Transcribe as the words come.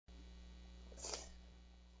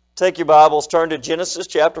Take your Bibles, turn to Genesis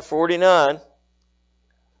chapter 49.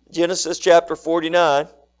 Genesis chapter 49.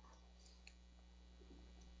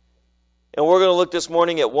 And we're going to look this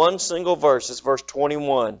morning at one single verse. It's verse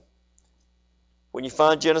 21. When you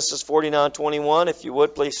find Genesis 49:21, if you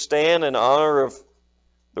would please stand in honor of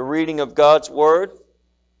the reading of God's Word.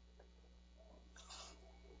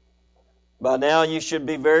 By now you should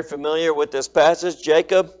be very familiar with this passage.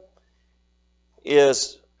 Jacob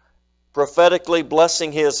is prophetically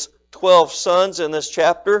blessing his 12 sons in this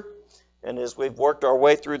chapter. And as we've worked our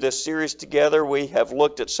way through this series together, we have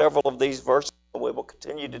looked at several of these verses, and we will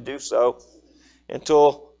continue to do so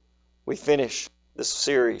until we finish this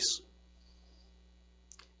series.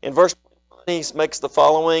 In verse 1, he makes the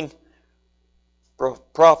following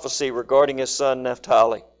prophecy regarding his son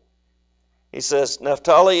Naphtali. He says,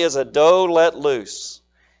 Naphtali is a doe let loose.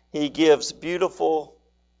 He gives beautiful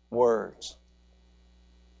words.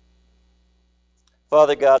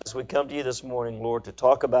 Father God, as we come to you this morning, Lord, to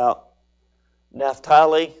talk about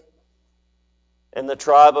Naphtali and the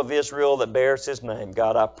tribe of Israel that bears his name,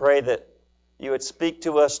 God, I pray that you would speak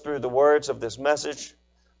to us through the words of this message,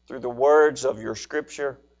 through the words of your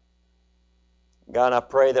scripture. God, I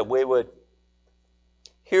pray that we would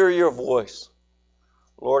hear your voice,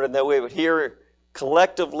 Lord, and that we would hear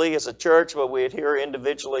collectively as a church, but we would hear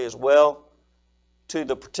individually as well to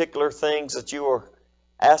the particular things that you are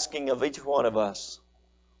asking of each one of us,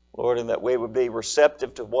 Lord, and that we would be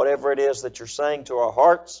receptive to whatever it is that you're saying to our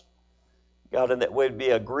hearts, God, and that we'd be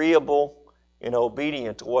agreeable and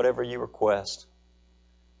obedient to whatever you request.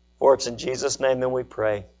 For it's in Jesus' name that we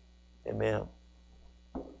pray. Amen.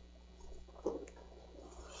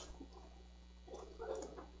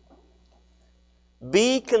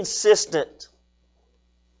 Be consistent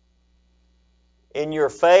in your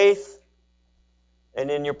faith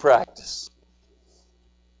and in your practice.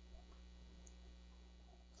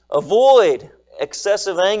 Avoid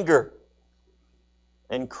excessive anger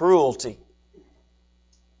and cruelty.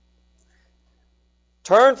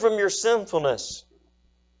 Turn from your sinfulness,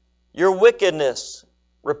 your wickedness,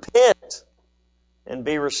 repent, and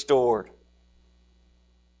be restored.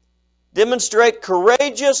 Demonstrate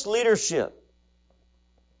courageous leadership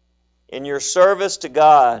in your service to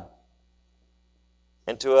God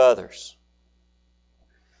and to others.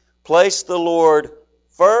 Place the Lord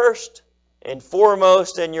first and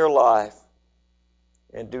foremost in your life,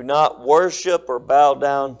 and do not worship or bow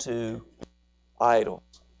down to idols.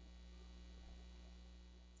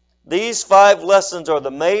 These 5 lessons are the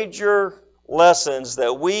major lessons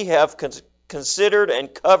that we have considered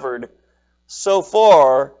and covered so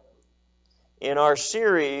far in our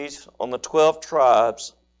series on the 12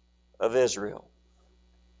 tribes of Israel.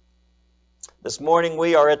 This morning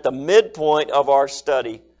we are at the midpoint of our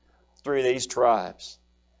study through these tribes.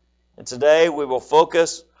 And today we will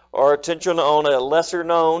focus our attention on a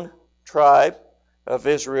lesser-known tribe of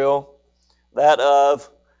Israel, that of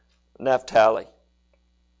Naphtali.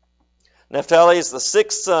 Naphtali is the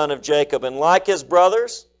 6th son of Jacob, and like his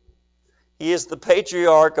brothers, he is the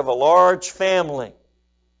patriarch of a large family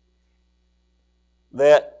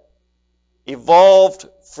that evolved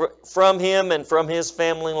from him and from his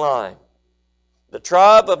family line. The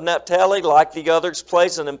tribe of Naphtali, like the others,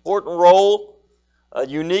 plays an important role, a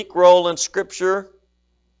unique role in Scripture,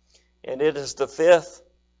 and it is the 5th,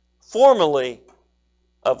 formally,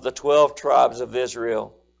 of the 12 tribes of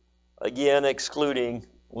Israel, again excluding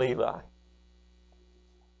Levi.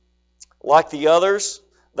 Like the others,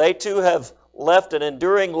 they too have left an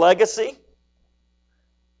enduring legacy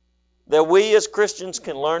that we as Christians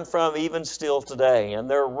can learn from even still today, and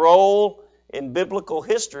their role in biblical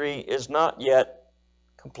history is not yet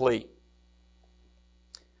complete.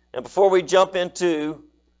 And before we jump into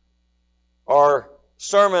our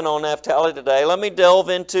sermon on Naphtali today, let me delve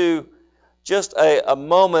into just a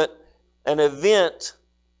moment, an event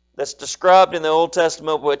that's described in the Old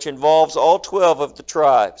Testament which involves all 12 of the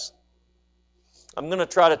tribes. I'm going to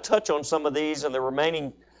try to touch on some of these in the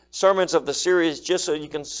remaining sermons of the series just so you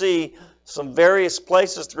can see some various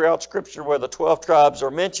places throughout Scripture where the 12 tribes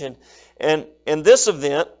are mentioned. And in this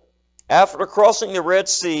event, after crossing the Red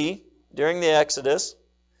Sea during the Exodus,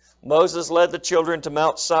 Moses led the children to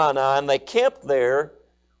Mount Sinai, and they camped there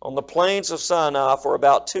on the plains of Sinai for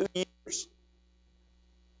about 2 years.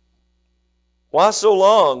 Why so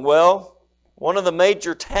long? Well, one of the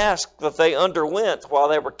major tasks that they underwent while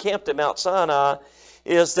they were camped at Mount Sinai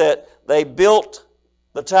is that they built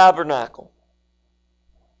the tabernacle.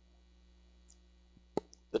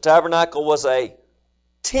 The tabernacle was a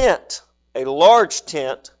tent, a large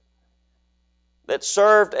tent, that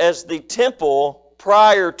served as the temple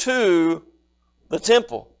prior to the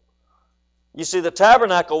temple. You see, the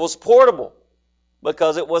tabernacle was portable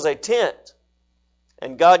because it was a tent.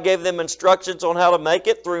 And God gave them instructions on how to make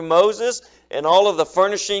it through Moses and all of the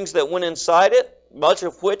furnishings that went inside it, much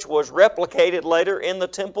of which was replicated later in the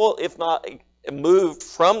temple, if not moved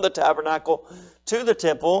from the tabernacle to the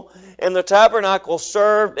temple. And the tabernacle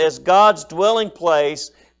served as God's dwelling place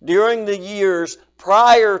during the years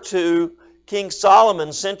prior to King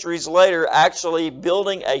Solomon, centuries later, actually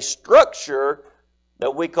building a structure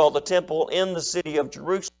that we call the temple in the city of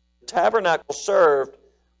Jerusalem. The tabernacle served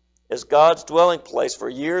as God's dwelling place for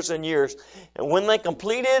years and years. And when they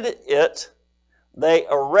completed it, they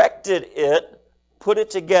erected it, put it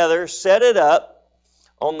together, set it up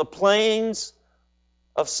on the plains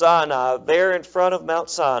of Sinai, there in front of Mount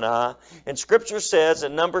Sinai. And Scripture says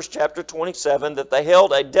in Numbers chapter 27 that they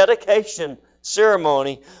held a dedication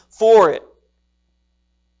ceremony for it.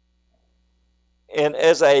 And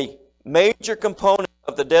as a major component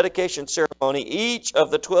of the dedication ceremony, each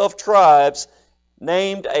of the 12 tribes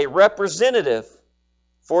named a representative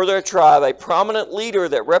for their tribe, a prominent leader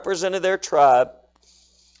that represented their tribe.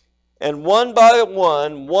 And one by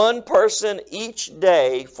one person each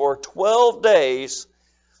day for 12 days,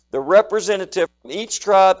 the representative from each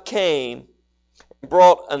tribe came and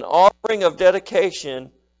brought an offering of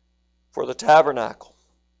dedication for the tabernacle.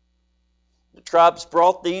 The tribes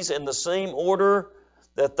brought these in the same order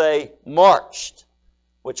that they marched,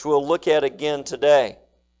 which we'll look at again today.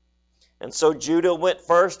 And so Judah went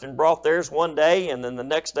first and brought theirs one day, and then the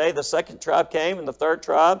next day the second tribe came, and the third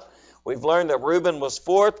tribe. We've learned that Reuben was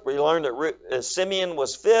fourth. We learned that Simeon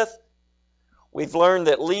was fifth. We've learned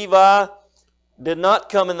that Levi did not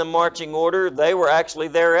come in the marching order. They were actually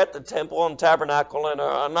there at the temple and tabernacle and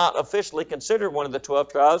are not officially considered one of the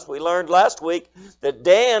 12 tribes. We learned last week that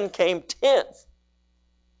Dan came 10th.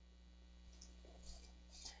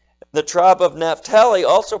 The tribe of Naphtali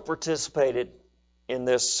also participated in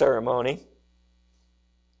this ceremony.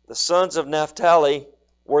 The sons of Naphtali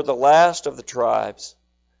were the last of the tribes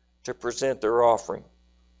to present their offering.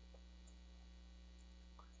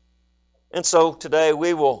 And so today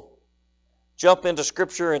we will jump into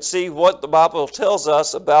Scripture and see what the Bible tells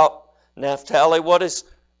us about Naphtali. What does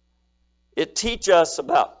it teach us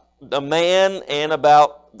about the man and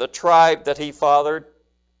about the tribe that he fathered?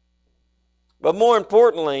 But more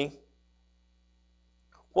importantly,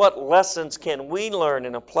 what lessons can we learn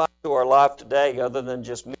and apply to our life today other than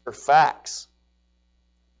just mere facts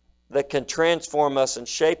that can transform us and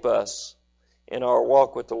shape us in our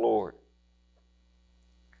walk with the Lord?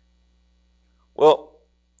 Well,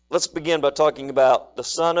 let's begin by talking about the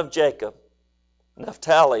son of Jacob,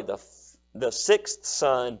 Naphtali, the sixth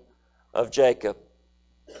son of Jacob.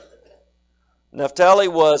 Naphtali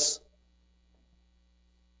was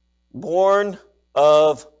born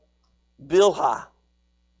of Bilhah.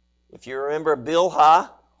 If you remember, Bilhah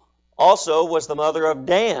also was the mother of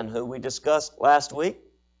Dan, who we discussed last week.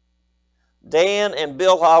 Dan and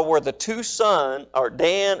Bilhah were the two sons, or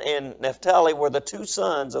Dan and Naphtali were the two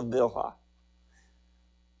sons of Bilhah.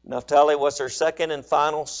 Naphtali was her second and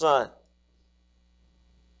final son.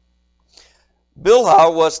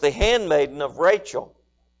 Bilhah was the handmaiden of Rachel.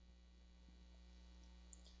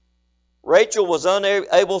 Rachel was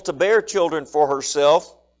unable to bear children for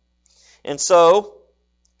herself, and so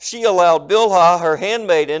she allowed Bilhah, her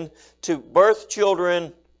handmaiden, to birth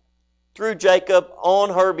children through Jacob on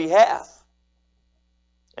her behalf.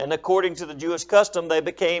 And according to the Jewish custom, they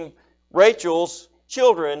became Rachel's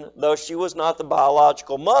children, though she was not the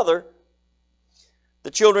biological mother. The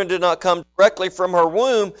children did not come directly from her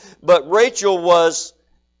womb, but Rachel was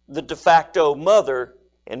the de facto mother,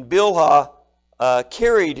 and Bilhah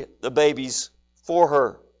carried the babies for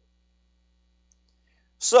her.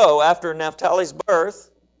 So, after Naphtali's birth,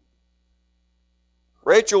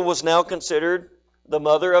 Rachel was now considered the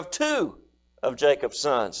mother of two of Jacob's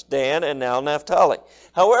sons, Dan and now Naphtali.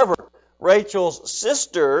 However, Rachel's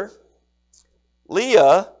sister,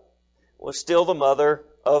 Leah, was still the mother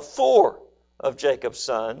of four of Jacob's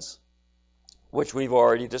sons, which we've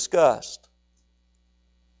already discussed.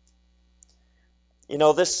 You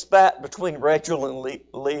know, this spat between Rachel and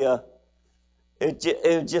Leah, it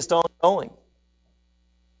was just ongoing.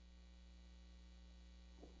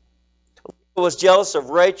 Leah was jealous of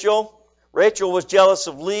Rachel. Rachel was jealous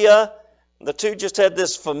of Leah. The two just had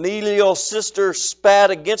this familial sister spat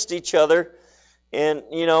against each other. And,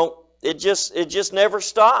 you know, it just never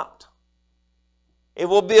stopped. It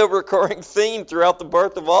will be a recurring theme throughout the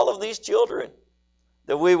birth of all of these children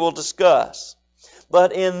that we will discuss.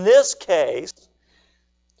 But in this case,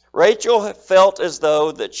 Rachel felt as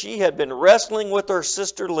though that she had been wrestling with her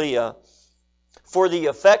sister Leah for the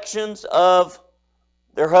affections of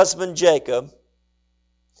their husband Jacob,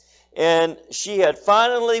 and she had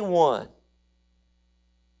finally won.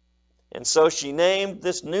 And so she named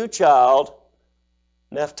this new child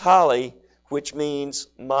Naphtali, which means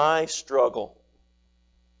my struggle.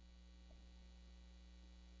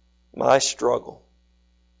 My struggle.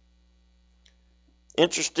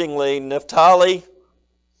 Interestingly, Naphtali,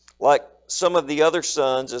 like some of the other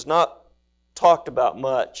sons, is not talked about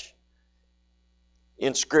much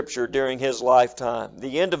in Scripture during his lifetime.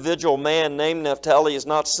 The individual man named Naphtali is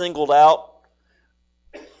not singled out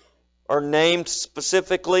or named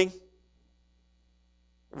specifically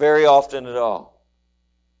very often at all.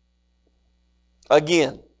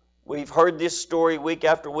 Again, we've heard this story week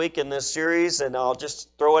after week in this series, and I'll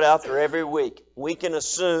just throw it out there every week. We can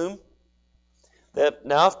assume that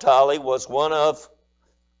Naphtali was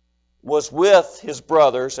with his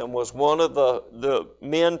brothers and was one of the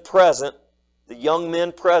men present, the young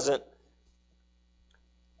men present,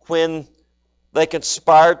 when they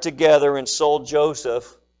conspired together and sold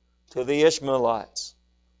Joseph to the Ishmaelites.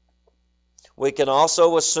 We can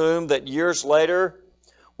also assume that years later,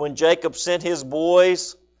 when Jacob sent his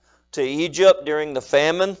boys to Egypt during the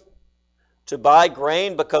famine to buy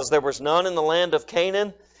grain because there was none in the land of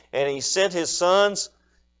Canaan, and he sent his sons,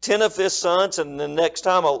 10 of his sons, and the next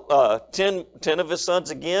time 10 of his sons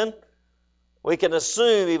again, we can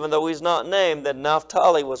assume, even though he's not named, that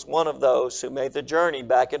Naphtali was one of those who made the journey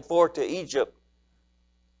back and forth to Egypt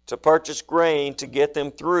to purchase grain to get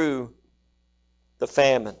them through the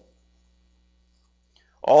famine.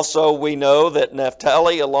 Also, we know that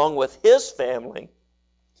Naphtali, along with his family,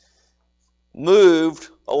 moved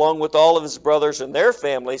along with all of his brothers and their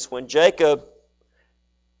families when Jacob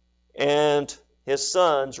and his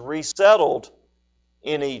sons resettled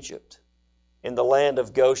in Egypt, in the land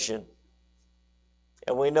of Goshen.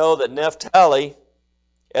 And we know that Naphtali,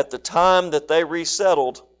 at the time that they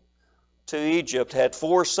resettled to Egypt, had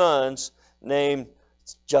 4 sons named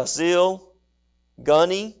Jazil,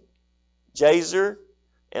 Guni, Jazer,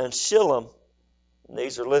 and Shillem. And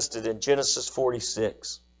these are listed in Genesis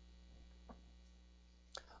 46.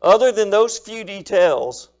 Other than those few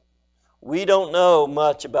details, we don't know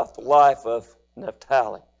much about the life of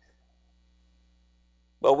Naphtali.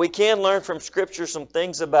 But we can learn from Scripture some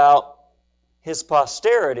things about his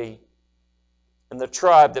posterity and the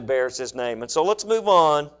tribe that bears his name. And so let's move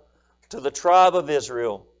on to the tribe of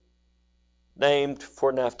Israel, named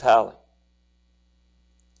for Naphtali.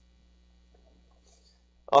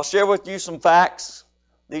 I'll share with you some facts.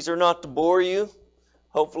 These are not to bore you.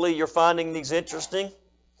 Hopefully you're finding these interesting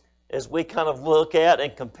as we kind of look at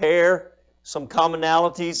and compare some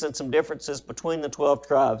commonalities and some differences between the 12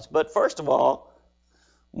 tribes. But first of all,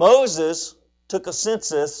 Moses took a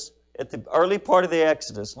census at the early part of the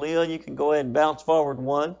Exodus. Leah, you can go ahead and bounce forward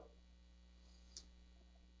one.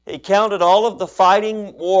 He counted all of the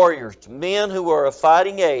fighting warriors, men who were of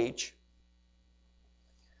fighting age,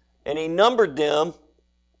 and he numbered them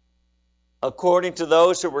according to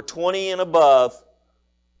those who were 20 and above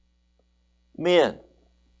men.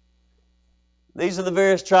 These are the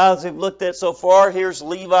various tribes we've looked at so far. Here's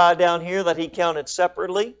Levi down here that he counted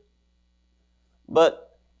separately.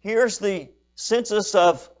 But here's the census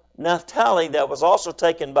of Naphtali that was also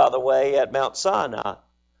taken, by the way, at Mount Sinai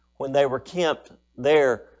when they were camped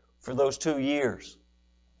there for those 2 years.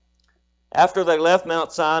 After they left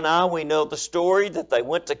Mount Sinai, we know the story that they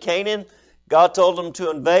went to Canaan. God told them to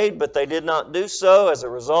invade, but they did not do so. As a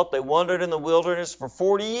result, they wandered in the wilderness for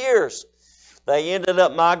 40 years. They ended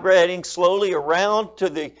up migrating slowly around to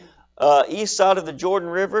the east side of the Jordan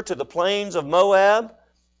River to the plains of Moab.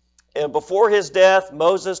 And before his death,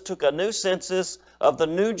 Moses took a new census of the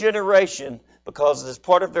new generation because as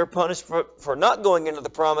part of their punishment for not going into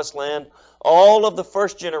the promised land, all of the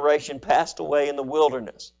first generation passed away in the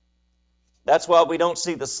wilderness. That's why we don't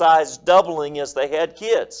see the size doubling as they had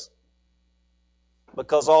kids,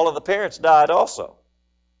 because all of the parents died also.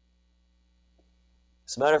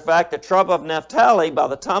 As a matter of fact, the tribe of Naphtali, by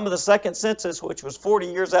the time of the second census, which was 40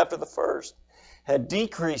 years after the first, had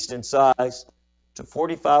decreased in size to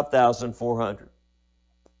 45,400.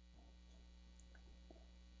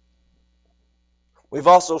 We've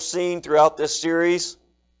also seen throughout this series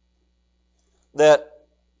that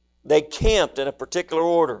they camped in a particular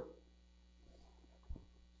order.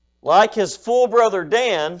 Like his full brother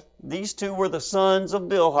Dan, these two were the sons of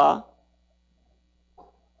Bilhah.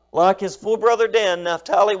 Like his full brother Dan,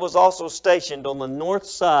 Naphtali was also stationed on the north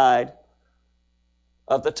side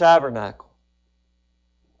of the tabernacle.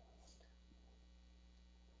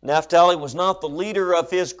 Naphtali was not the leader of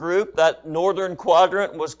his group. That northern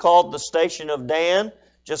quadrant was called the station of Dan.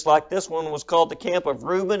 just like this one was called the camp of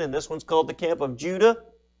Reuben and this one's called the camp of Judah.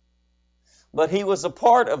 But he was a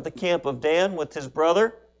part of the camp of Dan with his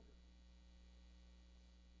brother.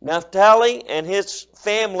 Naphtali and his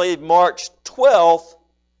family marched 12th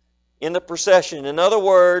in the procession. In other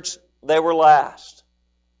words, they were last.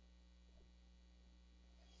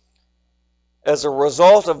 As a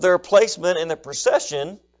result of their placement in the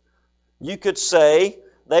procession, you could say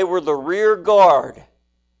they were the rear guard.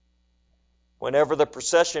 Whenever the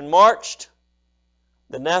procession marched,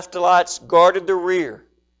 the Naphtalites guarded the rear.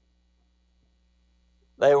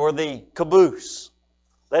 They were the caboose.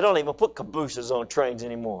 They don't even put cabooses on trains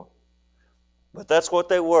anymore. But that's what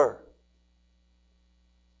they were.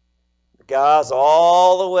 The guys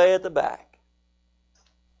all the way at the back.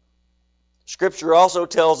 Scripture also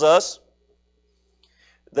tells us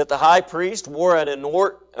that the high priest wore an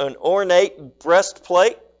ornate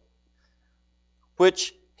breastplate,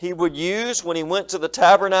 which he would use when he went to the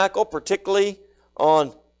tabernacle, particularly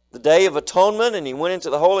on the Day of Atonement, and he went into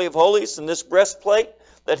the Holy of Holies, and this breastplate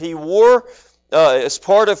that he wore as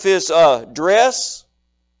part of his dress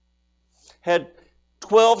had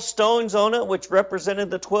 12 stones on it, which represented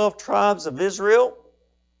the 12 tribes of Israel.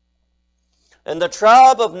 And the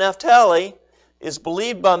tribe of Naphtali is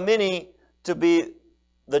believed by many to be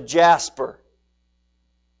the jasper.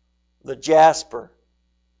 The jasper.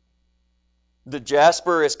 The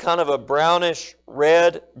jasper is kind of a brownish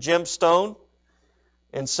red gemstone.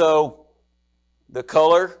 And so the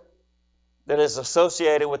color that is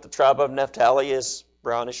associated with the tribe of Naphtali is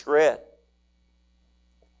brownish red.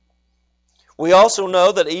 We also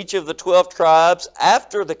know that each of the 12 tribes,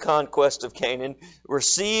 after the conquest of Canaan,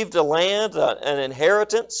 received a land, an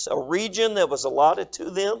inheritance, a region that was allotted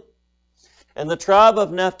to them. And the tribe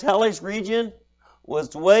of Naphtali's region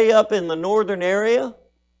was way up in the northern area.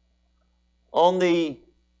 On the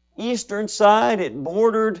eastern side, it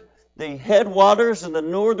bordered the headwaters in the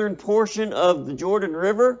northern portion of the Jordan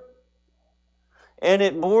River. And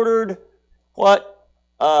it bordered what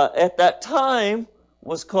at that time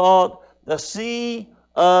was called the Sea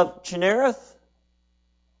of Chinnereth,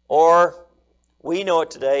 or we know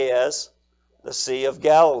it today as the Sea of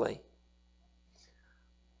Galilee.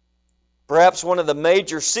 Perhaps one of the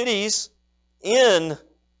major cities in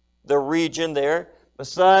the region there,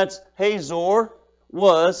 besides Hazor,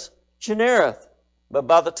 was Chinnereth. But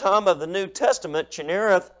by the time of the New Testament,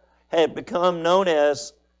 Chinnereth had become known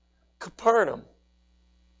as Capernaum.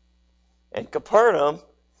 And Capernaum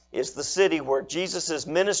is the city where Jesus'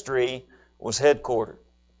 ministry was headquartered.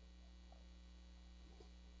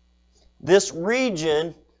 This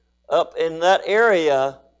region up in that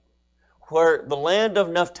area where the land of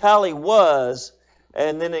Naphtali was,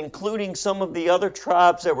 and then including some of the other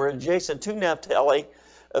tribes that were adjacent to Naphtali,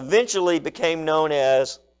 eventually became known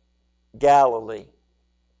as Galilee.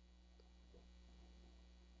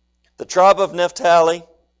 The tribe of Naphtali,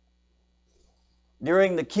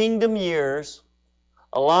 during the kingdom years,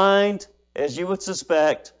 aligned, as you would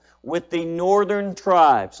suspect, with the northern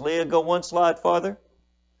tribes. Leah, go one slide farther.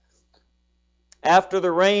 After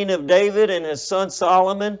the reign of David and his son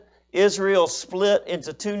Solomon, Israel split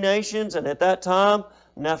into two nations, and at that time,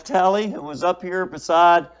 Naphtali, who was up here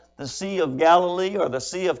beside the Sea of Galilee or the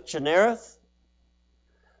Sea of Chinnereth,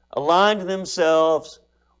 aligned themselves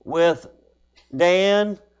with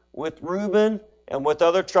Dan, with Reuben, and with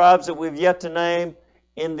other tribes that we've yet to name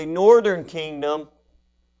in the northern kingdom,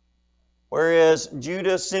 whereas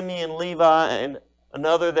Judah, Simeon, Levi, and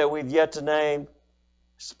another that we've yet to name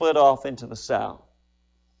split off into the south.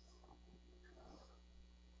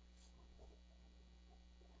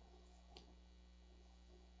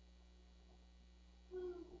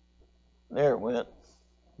 There it went.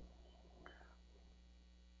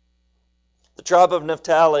 The tribe of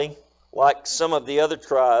Naphtali, like some of the other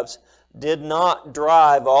tribes, did not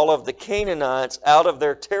drive all of the Canaanites out of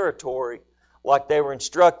their territory like they were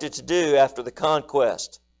instructed to do after the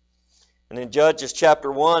conquest. And in Judges chapter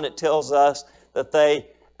 1, it tells us that they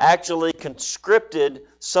actually conscripted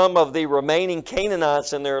some of the remaining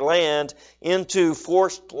Canaanites in their land into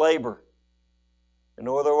forced labor. In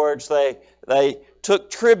other words, they took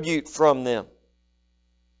tribute from them.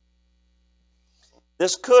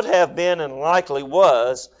 This could have been, and likely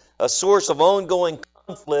was, a source of ongoing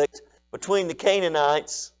conflict between the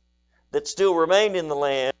Canaanites that still remained in the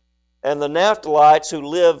land and the Naphtalites who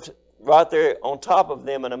lived right there on top of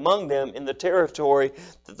them and among them in the territory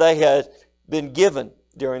that they had been given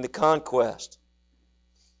during the conquest.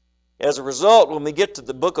 As a result, when we get to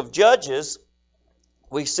the book of Judges,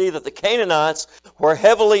 we see that the Canaanites were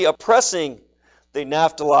heavily oppressing the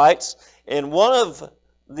Naphtalites, and one of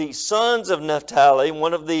the sons of Naphtali,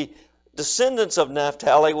 one of the descendants of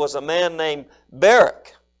Naphtali was a man named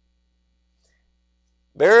Barak.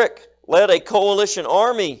 Barak led a coalition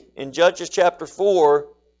army in Judges chapter 4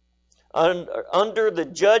 under the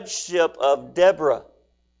judgeship of Deborah.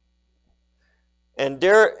 And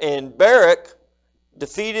Barak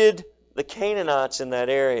defeated the Canaanites in that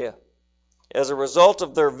area. As a result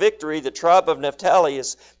of their victory, the tribe of Naphtali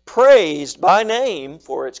is praised by name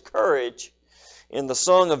for its courage in the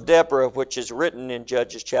Song of Deborah, which is written in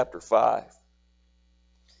Judges chapter 5.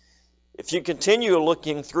 If you continue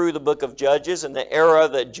looking through the book of Judges and the era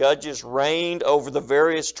that judges reigned over the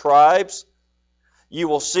various tribes, you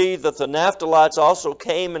will see that the Naphtalites also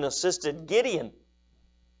came and assisted Gideon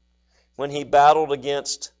when he battled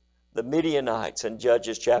against the Midianites in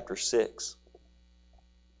Judges chapter 6.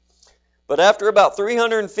 But after about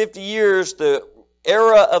 350 years, the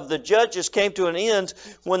era of the judges came to an end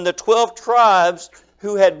when the 12 tribes,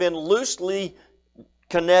 who had been loosely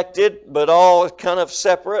connected but all kind of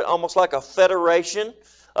separate, almost like a federation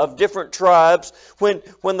of different tribes, when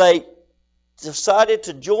they decided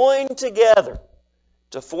to join together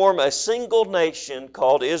to form a single nation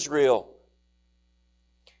called Israel.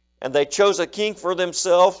 And they chose a king for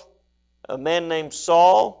themselves, a man named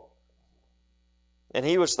Saul. And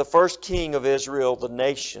he was the first king of Israel, the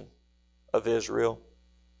nation of Israel.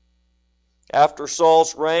 After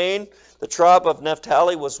Saul's reign, the tribe of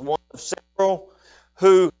Naphtali was one of several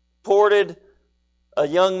who supported a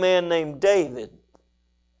young man named David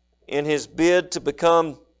in his bid to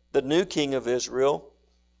become the new king of Israel.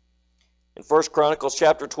 In 1 Chronicles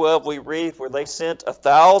chapter 12, we read where they sent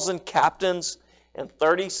 1,000 captains and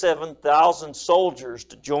 37,000 soldiers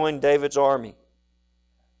to join David's army.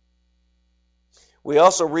 We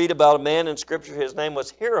also read about a man in Scripture, his name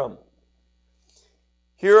was Hiram.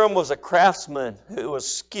 Hiram was a craftsman who was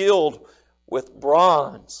skilled with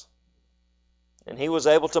bronze. And he was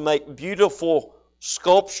able to make beautiful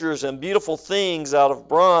sculptures and beautiful things out of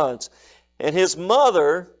bronze. And his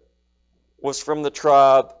mother was from the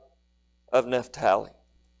tribe of Naphtali.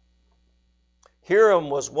 Hiram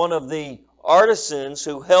was one of the artisans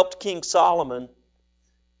who helped King Solomon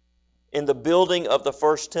in the building of the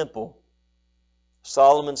first temple,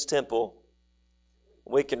 Solomon's temple.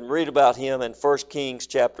 We can read about him in 1 Kings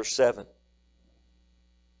chapter 7.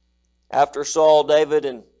 After Saul, David,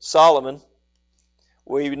 and Solomon,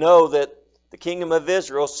 we know that the kingdom of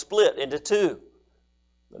Israel split into two.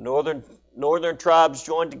 The northern tribes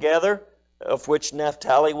joined together, of which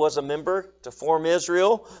Naphtali was a member, to form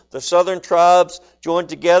Israel. The southern tribes joined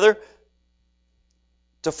together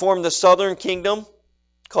to form the southern kingdom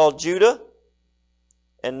called Judah.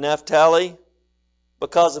 And Naphtali,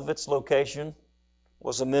 because of its location,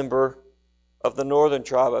 was a member of the northern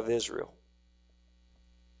tribe of Israel.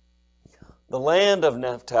 The land of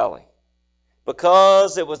Naphtali,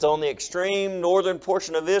 because it was on the extreme northern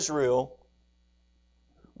portion of Israel,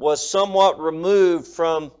 was somewhat removed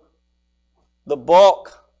from the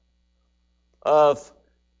bulk of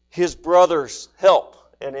his brother's help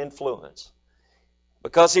and influence.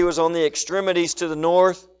 Because he was on the extremities to the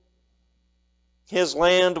north, his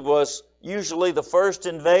land was usually the first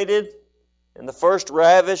invaded and the first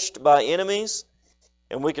ravished by enemies.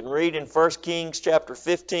 And we can read in 1 Kings chapter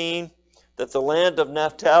 15 that the land of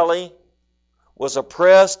Naphtali was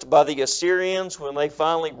oppressed by the Assyrians when they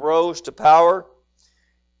finally rose to power.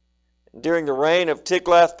 During the reign of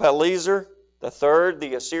Tiglath-Pileser III,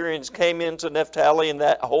 the Assyrians came into Naphtali in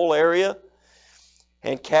that whole area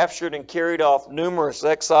and captured and carried off numerous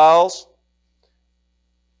exiles.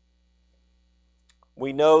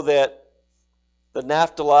 We know that the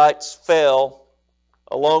Naphtalites fell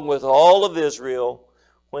along with all of Israel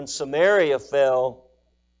when Samaria fell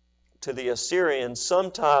to the Assyrians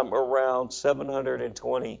sometime around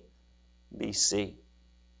 720 BC.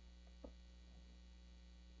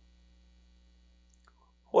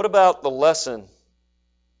 What about the lesson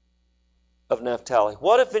of Naphtali?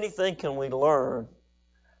 What, if anything, can we learn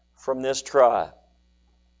from this tribe?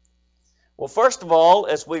 Well, first of all,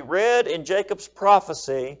 as we read in Jacob's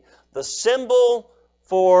prophecy, the symbol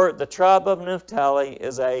for the tribe of Naphtali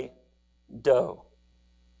is a doe.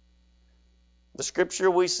 The scripture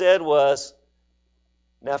we said was,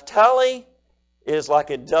 Naphtali is like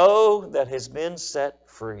a doe that has been set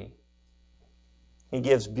free. He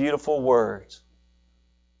gives beautiful words.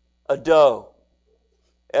 A doe,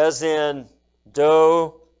 as in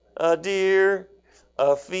doe, a deer,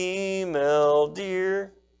 a female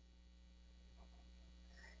deer.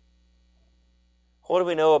 What do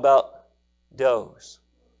we know about does?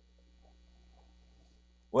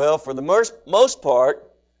 Well, for the most part,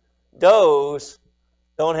 does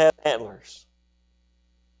don't have antlers.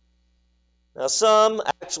 Now, some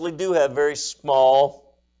actually do have very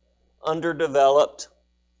small, underdeveloped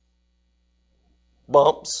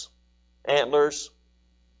bumps, antlers,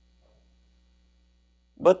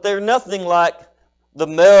 but they're nothing like the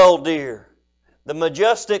male deer, the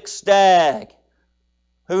majestic stag,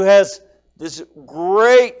 who has this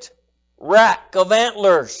great rack of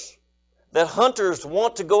antlers that hunters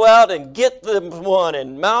want to go out and get them one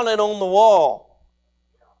and mount it on the wall.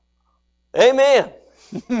 Amen.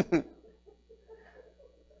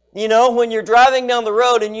 You know, when you're driving down the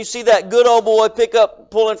road and you see that good old boy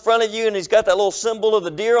pickup pull in front of you and he's got that little symbol of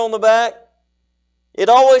the deer on the back, it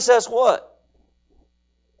always has what?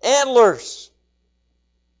 Antlers.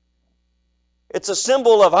 It's a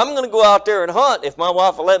symbol of, I'm going to go out there and hunt if my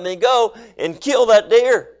wife will let me go and kill that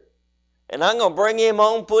deer. And I'm going to bring him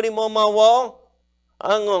home, put him on my wall.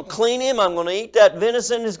 I'm going to clean him. I'm going to eat that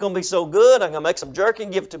venison. It's going to be so good. I'm going to make some jerky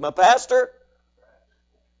and give it to my pastor.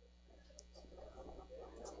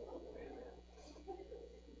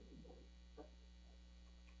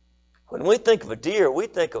 When we think of a deer, we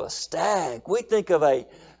think of a stag. We think of a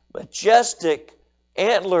majestic,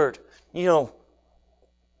 antlered,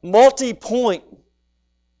 multi-point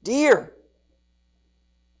deer.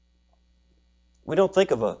 We don't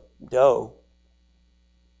think of a doe.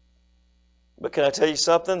 But can I tell you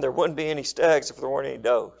something? There wouldn't be any stags if there weren't any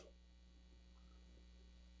does.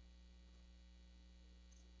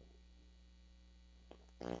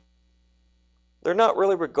 They're not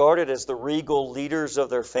really regarded as the regal leaders of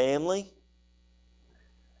their family.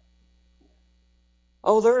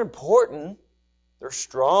 Oh, they're important. They're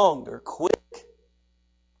strong. They're quick.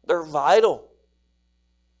 They're vital.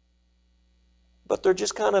 But they're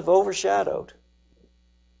just kind of overshadowed.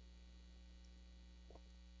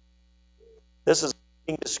 This is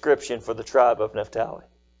a description for the tribe of Naphtali.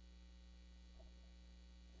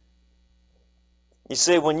 You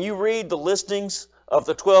see, when you read the listings of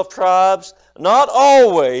the 12 tribes, not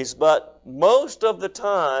always, but most of the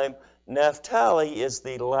time, Naphtali is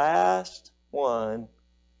the last one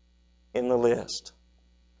in the list.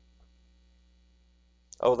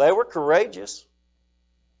 Oh, they were courageous.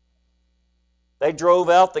 They drove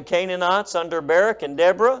out the Canaanites under Barak and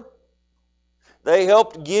Deborah. They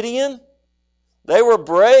helped Gideon. They were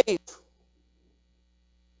brave.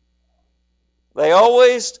 They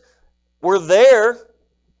always were there.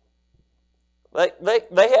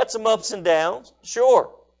 They had some ups and downs,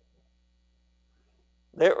 sure.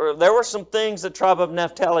 There were some things the tribe of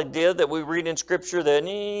Naphtali did that we read in Scripture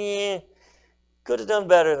that could have done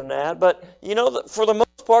better than that. But, for the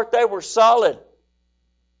most part, they were solid.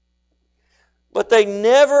 But they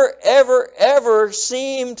never, ever, ever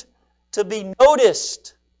seemed to be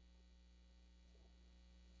noticed.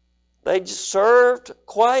 They just served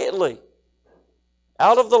quietly,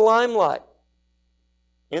 out of the limelight,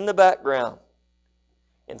 in the background.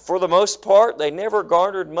 And for the most part, they never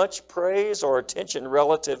garnered much praise or attention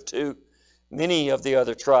relative to many of the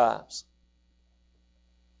other tribes.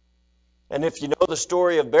 And if you know the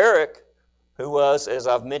story of Barak, who was, as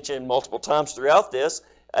I've mentioned multiple times throughout this,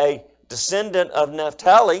 a descendant of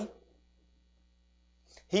Naphtali,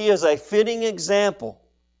 he is a fitting example.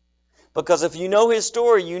 Because if you know his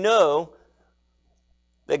story, you know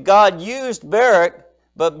that God used Barak,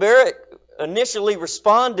 but Barak initially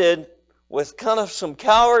responded with kind of some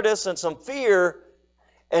cowardice and some fear.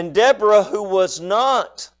 And Deborah, who was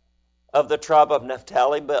not of the tribe of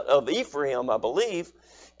Naphtali, but of Ephraim, I believe,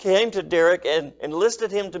 came to Derek and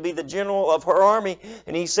enlisted him to be the general of her army.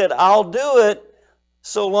 And he said, I'll do it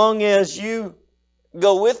so long as you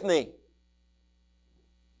go with me.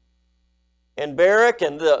 And Barak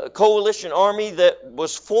and the coalition army that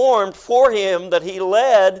was formed for him, that he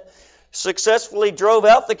led, successfully drove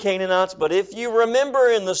out the Canaanites. But if you remember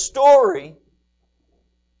in the story,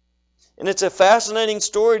 and it's a fascinating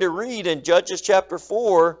story to read in Judges chapter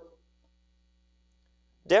 4,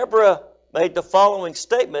 Deborah made the following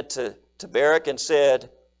statement to Barak and said,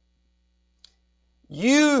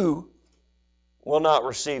 you will not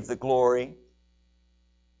receive the glory,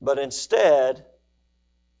 but instead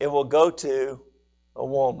it will go to a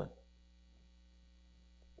woman.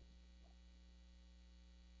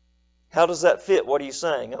 How does that fit? What are you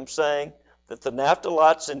saying? I'm saying that the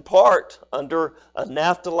Naphtalites, in part, under a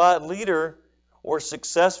Naphthalite leader, were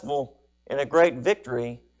successful in a great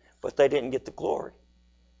victory, but they didn't get the glory.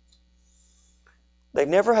 They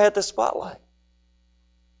never had the spotlight.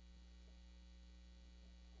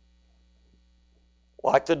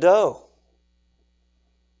 Like the doe.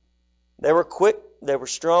 They were quick, they were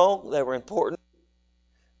strong, they were important,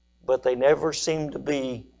 but they never seemed to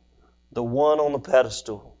be the one on the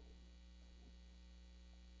pedestal.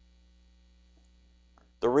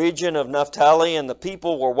 the region of Naphtali, and the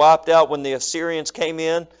people were wiped out when the Assyrians came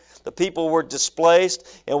in. The people were displaced,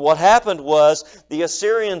 and what happened was the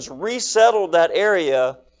Assyrians resettled that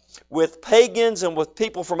area with pagans and with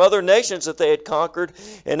people from other nations that they had conquered.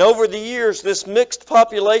 And over the years, this mixed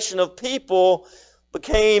population of people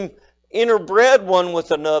became interbred one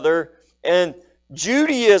with another, and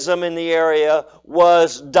Judaism in the area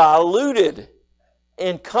was diluted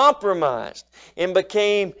and compromised and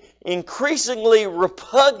became increasingly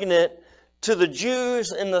repugnant to the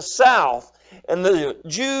Jews in the south. And the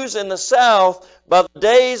Jews in the south, by the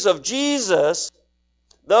days of Jesus,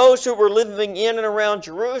 those who were living in and around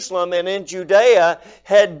Jerusalem and in Judea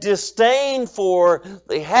had disdain for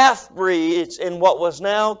the half-breeds in what was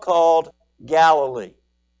now called Galilee.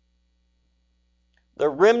 The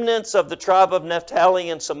remnants of the tribe of Naphtali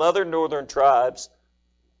and some other northern tribes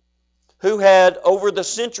who had, over the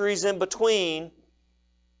centuries in between,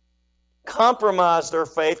 compromised their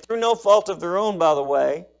faith through no fault of their own, by the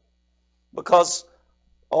way, because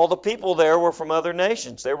all the people there were from other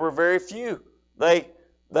nations. There were very few.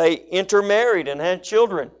 They intermarried and had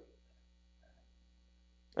children.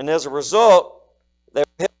 And as a result, they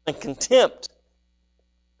were held in contempt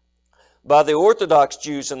by the Orthodox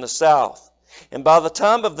Jews in the south. And by the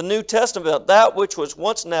time of the New Testament, that which was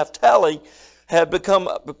once Naphtali had become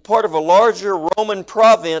part of a larger Roman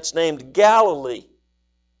province named Galilee.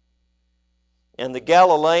 And the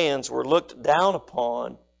Galileans were looked down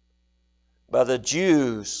upon by the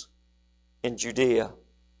Jews in Judea.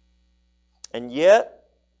 And yet,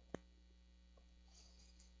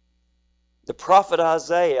 the prophet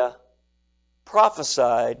Isaiah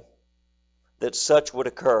prophesied that such would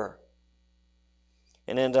occur.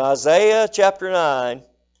 And in Isaiah chapter 9,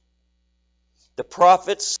 the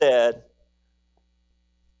prophet said,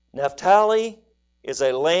 Naphtali is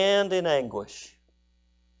a land in anguish.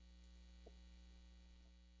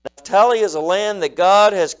 Naphtali is a land that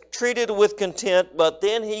God has treated with contempt, but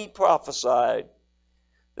then he prophesied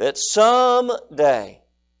that someday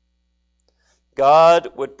God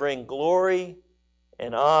would bring glory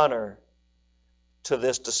and honor to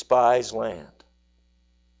this despised land.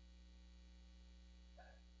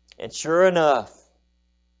 And sure enough,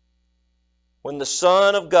 when the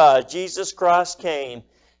Son of God, Jesus Christ, came,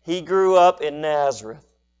 he grew up in Nazareth,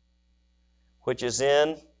 which is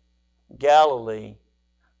in Galilee,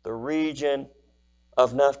 the region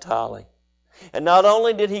of Naphtali. And not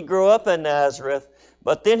only did he grow up in Nazareth,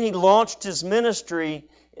 but then he launched his ministry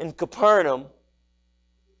in Capernaum,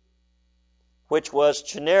 which was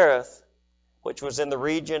Chinnereth, which was in the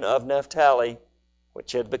region of Naphtali,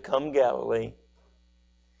 which had become Galilee.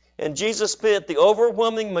 And Jesus spent the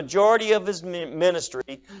overwhelming majority of his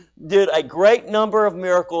ministry, did a great number of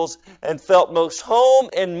miracles, and felt most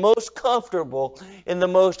home and most comfortable in the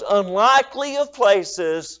most unlikely of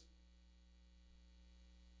places,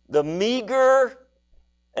 the meager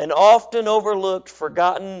and often overlooked,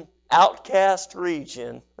 forgotten, outcast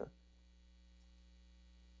region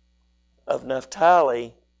of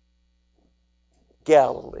Naphtali,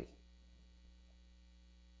 Galilee.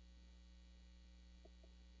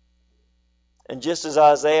 And just as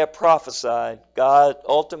Isaiah prophesied, God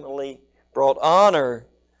ultimately brought honor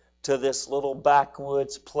to this little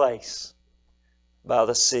backwoods place by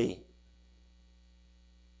the sea.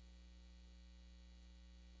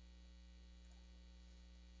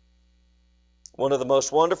 One of the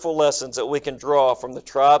most wonderful lessons that we can draw from the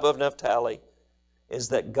tribe of Naphtali is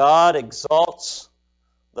that God exalts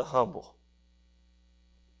the humble.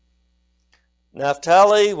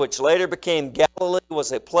 Naphtali, which later became Galilee,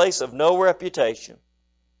 was a place of no reputation.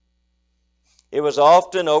 It was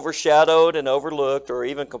often overshadowed and overlooked or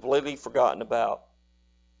even completely forgotten about.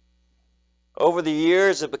 Over the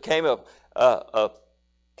years, it became a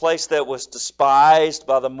place that was despised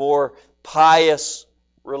by the more pious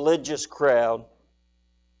religious crowd.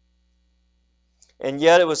 And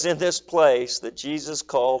yet it was in this place that Jesus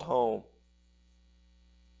called home.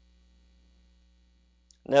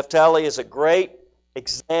 Naphtali is a great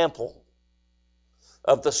example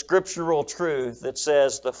of the scriptural truth that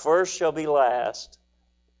says the first shall be last,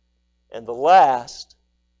 and the last,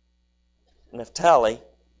 Naphtali,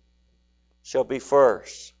 shall be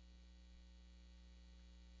first.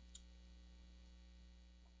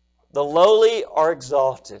 The lowly are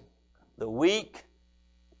exalted, the weak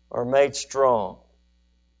are made strong.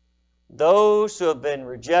 Those who have been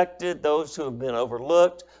rejected, those who have been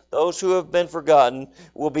overlooked, those who have been forgotten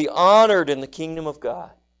will be honored in the kingdom of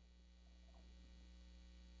God.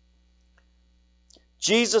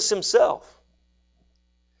 Jesus himself,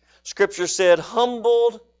 Scripture said,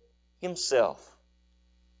 humbled himself.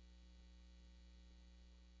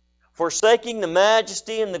 forsaking the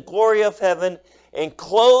majesty and the glory of heaven, and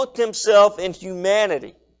clothed himself in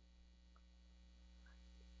humanity,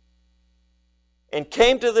 and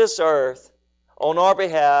came to this earth on our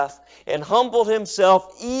behalf, and humbled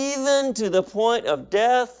himself even to the point of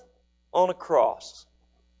death on a cross,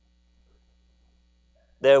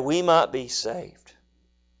 that we might be saved.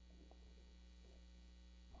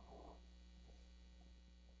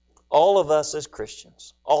 All of us as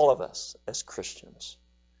Christians,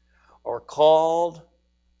 are called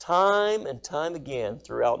time and time again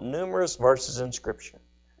throughout numerous verses in Scripture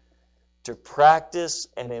to practice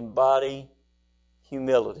and embody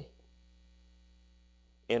humility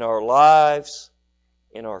in our lives,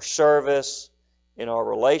 in our service, in our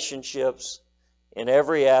relationships, in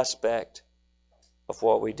every aspect of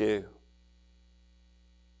what we do.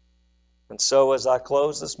 And so as I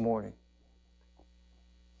close this morning,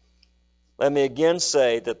 let me again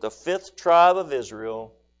say that the fifth tribe of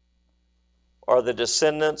Israel are the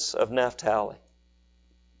descendants of Naphtali.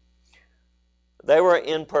 They were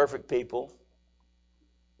imperfect people.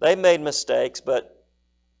 They made mistakes, but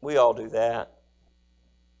we all do that.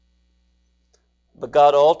 But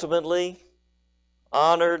God ultimately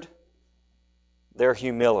honored their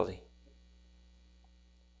humility.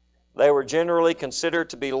 They were generally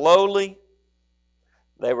considered to be lowly.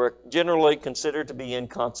 They were generally considered to be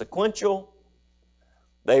inconsequential.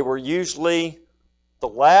 They were usually the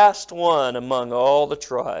last one among all the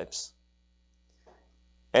tribes.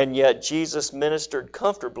 And yet Jesus ministered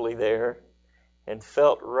comfortably there and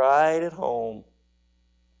felt right at home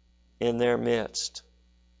in their midst.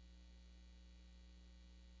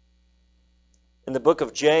 In the book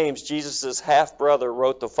of James, Jesus' half-brother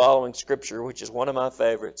wrote the following scripture, which is one of my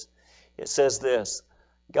favorites. It says this: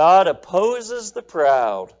 God opposes the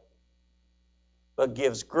proud, but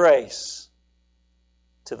gives grace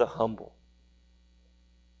to the humble.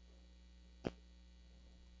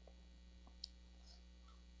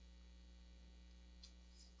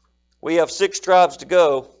 We have 6 tribes to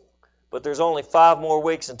go, but there's only 5 more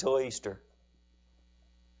weeks until Easter.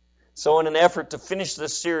 So in an effort to finish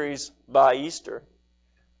this series by Easter,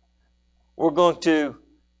 we're going to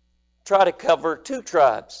try to cover 2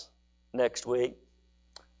 tribes next week.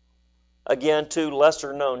 Again, 2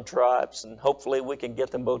 lesser-known tribes, and hopefully we can get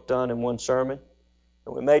them both done in one sermon.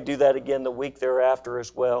 And we may do that again the week thereafter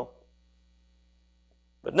as well.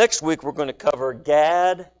 But next week we're going to cover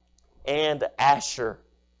Gad and Asher,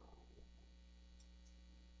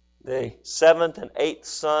 the 7th and 8th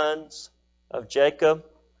sons of Jacob,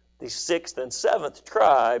 the 6th and 7th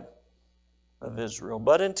tribe of Israel.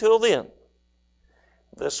 But until then,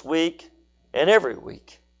 this week and every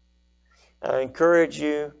week, I encourage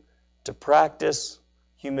you to practice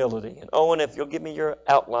humility. And Owen, if you'll give me your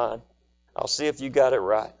outline, I'll see if you got it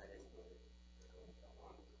right.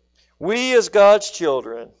 We as God's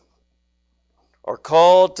children are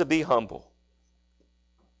called to be humble.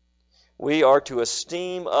 We are to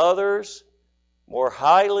esteem others more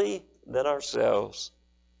highly than ourselves,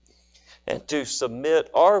 and to submit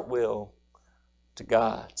our will to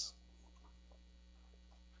God's.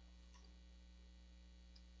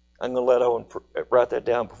 I'm going to let Owen write that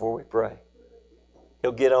down before we pray.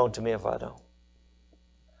 He'll get on to me if I don't.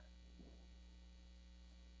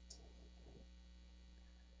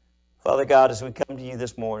 Father God, as we come to you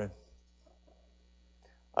this morning,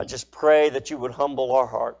 I just pray that you would humble our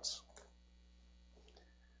hearts.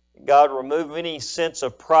 God, remove any sense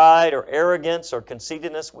of pride or arrogance or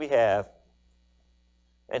conceitedness we have,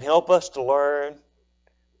 and help us to learn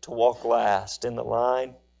to walk last in the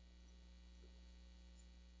line.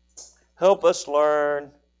 Help us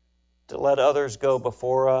learn to let others go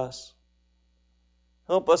before us.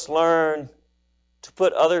 Help us learn to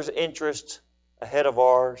put others' interests ahead of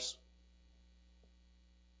ours.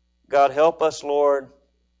 God, help us, Lord,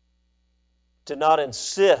 to not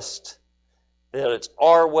insist that it's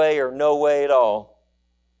our way or no way at all.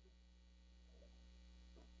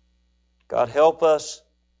 God, help us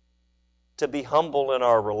to be humble in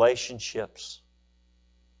our relationships.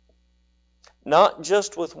 Not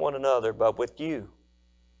just with one another, but with you.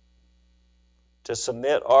 To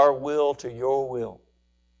submit our will to your will.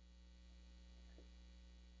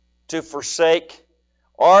 To forsake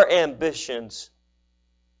our ambitions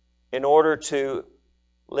in order to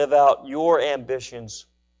live out your ambitions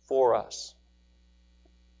for us.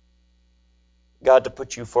 God, to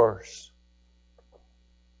put you first.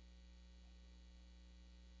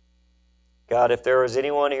 God, if there is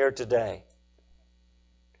anyone here today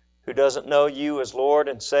who doesn't know you as Lord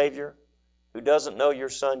and Savior, who doesn't know your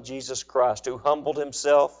Son, Jesus Christ, who humbled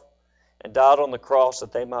himself and died on the cross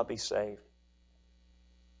that they might be saved,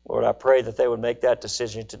 Lord, I pray that they would make that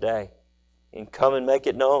decision today and come and make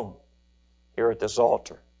it known here at this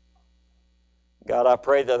altar. God, I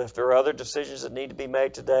pray that if there are other decisions that need to be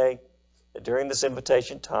made today, that during this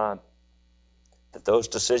invitation time, that those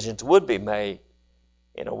decisions would be made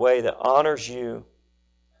in a way that honors you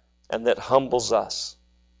and that humbles us.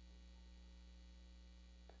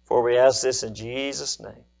 For we ask this in Jesus'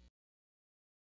 name.